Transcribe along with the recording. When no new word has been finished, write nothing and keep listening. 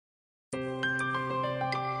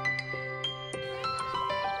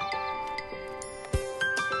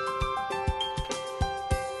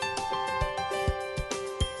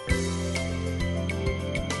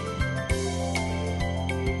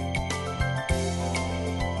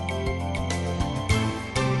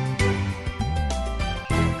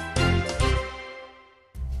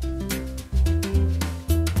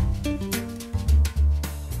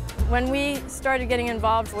When we started getting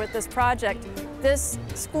involved with this project, this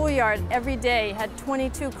schoolyard every day had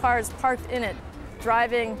 22 cars parked in it,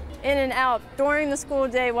 driving in and out during the school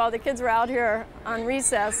day while the kids were out here on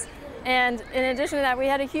recess. And in addition to that, we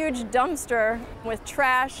had a huge dumpster with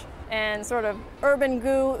trash and sort of urban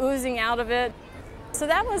goo oozing out of it. So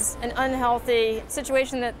that was an unhealthy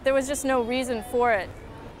situation that there was just no reason for it.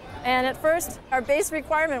 And at first, our base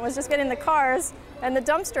requirement was just getting the cars and the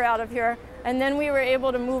dumpster out of here. And then we were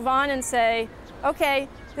able to move on and say, okay,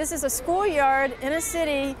 this is a schoolyard in a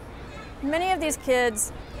city. Many of these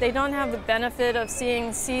kids, they don't have the benefit of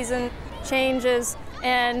seeing season changes.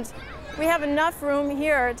 And we have enough room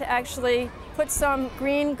here to actually put some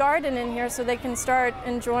green garden in here so they can start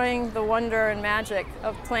enjoying the wonder and magic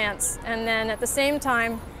of plants. And then at the same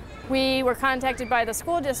time, we were contacted by the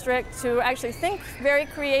school district to actually think very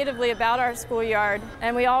creatively about our schoolyard.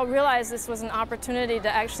 And we all realized this was an opportunity to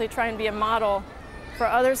actually try and be a model for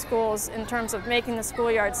other schools in terms of making the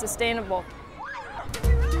schoolyard sustainable.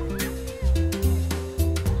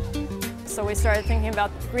 So we started thinking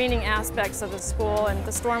about the greening aspects of the school and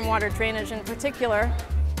the stormwater drainage in particular.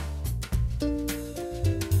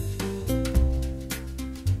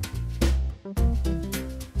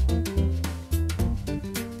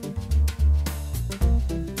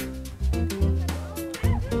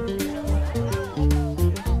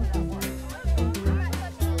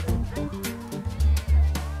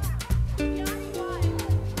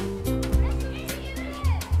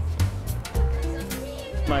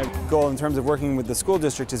 My goal in terms of working with the school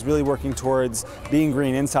district is really working towards being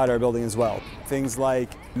green inside our building as well. Things like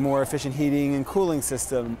more efficient heating and cooling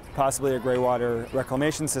system, possibly a gray water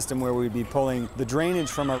reclamation system where we'd be pulling the drainage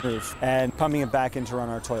from our roof and pumping it back in to run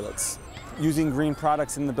our toilets. Using green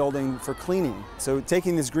products in the building for cleaning. So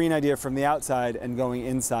taking this green idea from the outside and going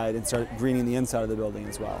inside and start greening the inside of the building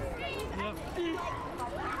as well.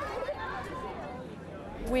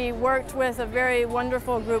 We worked with a very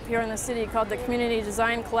wonderful group here in the city called the Community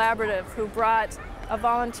Design Collaborative, who brought a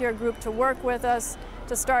volunteer group to work with us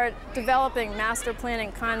to start developing master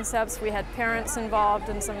planning concepts. We had parents involved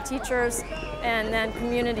and some teachers, and then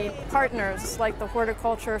community partners like the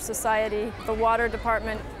Horticulture Society, the Water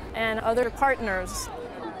Department, and other partners.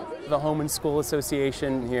 The Home and School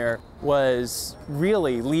Association here was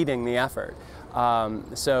really leading the effort.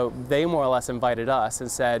 So they more or less invited us and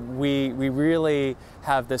said, we really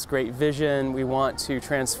have this great vision. We want to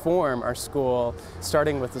transform our school,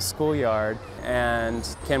 starting with the schoolyard, and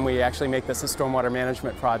can we actually make this a stormwater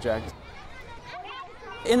management project?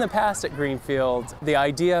 In the past at Greenfield, the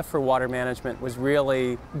idea for water management was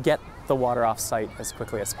really get the water off site as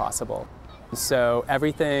quickly as possible. So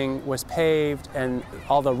everything was paved and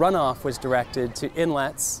all the runoff was directed to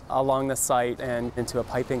inlets along the site and into a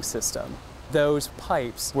piping system. Those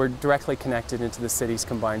pipes were directly connected into the city's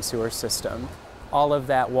combined sewer system. All of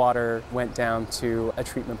that water went down to a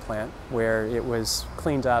treatment plant where it was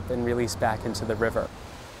cleaned up and released back into the river.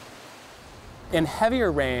 In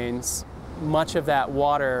heavier rains, much of that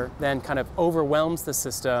water then kind of overwhelms the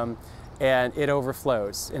system and it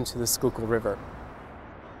overflows into the Schuylkill River.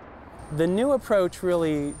 The new approach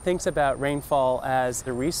really thinks about rainfall as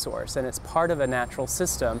a resource, and it's part of a natural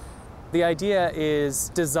system. The idea is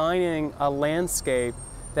designing a landscape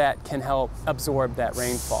that can help absorb that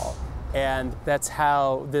rainfall. And that's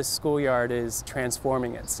how this schoolyard is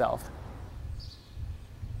transforming itself.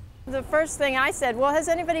 The first thing I said, well, has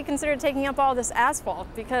anybody considered taking up all this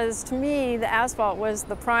asphalt? Because to me, the asphalt was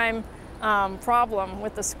the prime problem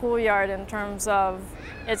with the schoolyard in terms of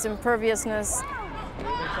its imperviousness.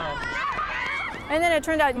 And then it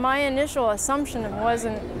turned out my initial assumption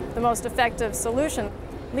wasn't the most effective solution.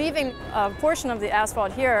 Leaving a portion of the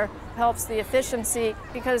asphalt here helps the efficiency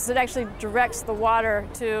because it actually directs the water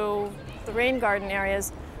to the rain garden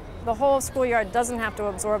areas. The whole schoolyard doesn't have to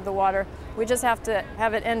absorb the water. We just have to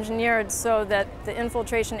have it engineered so that the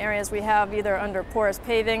infiltration areas we have either under porous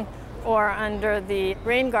paving or under the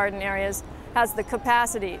rain garden areas has the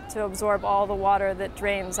capacity to absorb all the water that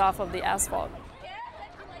drains off of the asphalt.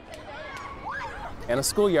 In a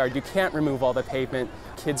schoolyard, you can't remove all the pavement.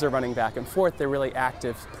 Kids are running back and forth. They're really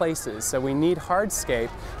active places. So we need hardscape,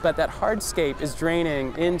 but that hardscape is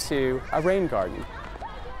draining into a rain garden.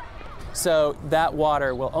 So that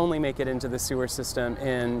water will only make it into the sewer system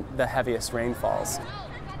in the heaviest rainfalls.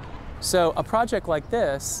 So a project like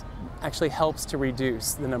this actually helps to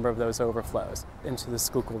reduce the number of those overflows into the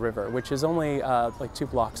Schuylkill River, which is only like 2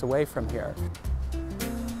 blocks away from here.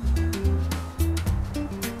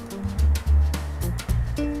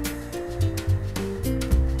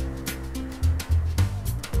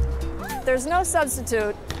 There's no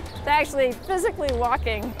substitute Actually physically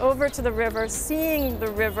walking over to the river, seeing the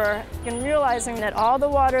river, and realizing that all the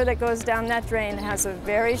water that goes down that drain has a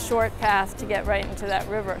very short path to get right into that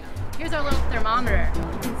river. Here's our little thermometer.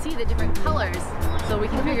 You can see the different colors, so we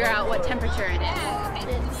can figure out what temperature it is.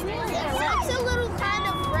 It's a little kind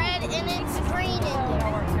of red and it's green in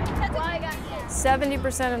there.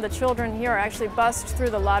 70% of the children here actually bust through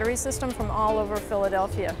the lottery system from all over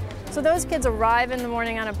Philadelphia. So those kids arrive in the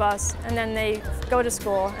morning on a bus and then they go to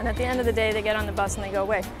school, and at the end of the day they get on the bus and they go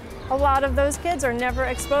away. A lot of those kids are never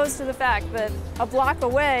exposed to the fact that a block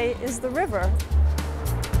away is the river.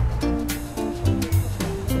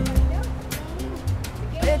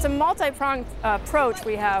 It's a multi-pronged approach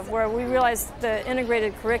we have, where we realize the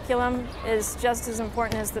integrated curriculum is just as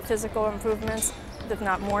important as the physical improvements, if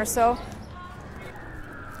not more so.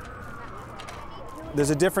 There's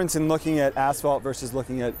a difference in looking at asphalt versus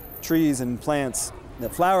looking at trees and plants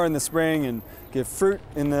that flower in the spring and give fruit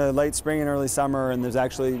in the late spring and early summer, and there's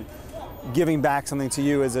actually giving back something to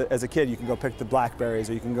you as a kid. You can go pick the blackberries,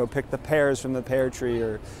 or you can go pick the pears from the pear tree,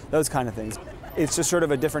 or those kind of things. It's just sort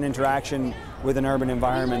of a different interaction with an urban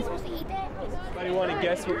environment. Anybody want to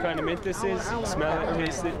guess what kind of mint this is? Smell it,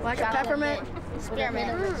 taste it? Like a peppermint?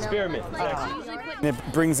 Spearmint. Spearmint. And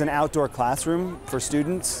it brings an outdoor classroom for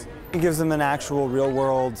students. It gives them an actual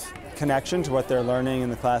real-world connection to what they're learning in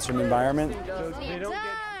the classroom environment.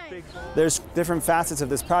 There's different facets of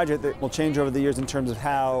this project that will change over the years in terms of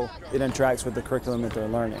how it interacts with the curriculum that they're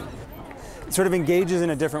learning. It sort of engages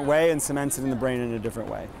in a different way and cements it in the brain in a different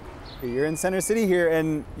way. You're in Center City here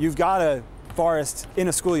and you've got a forest in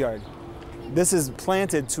a schoolyard. This is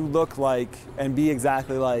planted to look like and be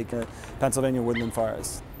exactly like a Pennsylvania woodland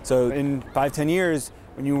forest. So in 5-10 years,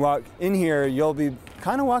 when you walk in here, you'll be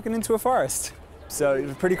kind of walking into a forest. So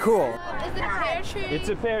it's pretty cool. Is it a pear tree? It's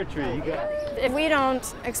a pear tree. You got it. If we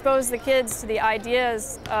don't expose the kids to the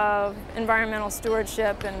ideas of environmental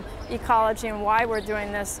stewardship and ecology and why we're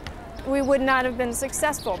doing this, we would not have been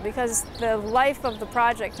successful, because the life of the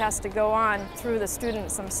project has to go on through the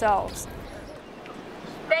students themselves.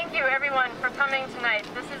 Thank you everyone for coming tonight.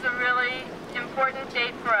 This is a really important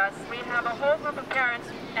date for us. We have a whole group of parents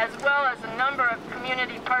as well as a number of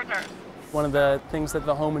community partners. One of the things that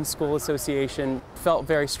the Home and School Association felt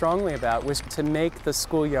very strongly about was to make the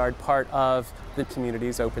schoolyard part of the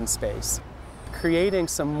community's open space. Creating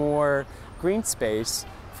some more green space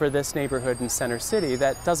for this neighborhood in Center City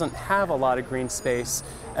that doesn't have a lot of green space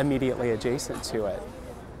immediately adjacent to it.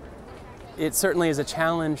 It certainly is a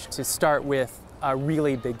challenge to start with a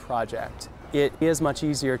really big project. It is much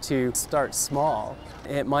easier to start small.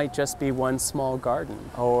 It might just be one small garden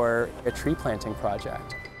or a tree planting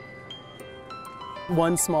project.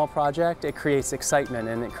 One small project, it creates excitement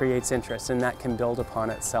and it creates interest, and that can build upon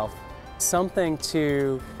itself. Something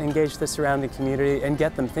to engage the surrounding community and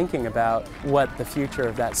get them thinking about what the future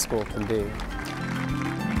of that school can be.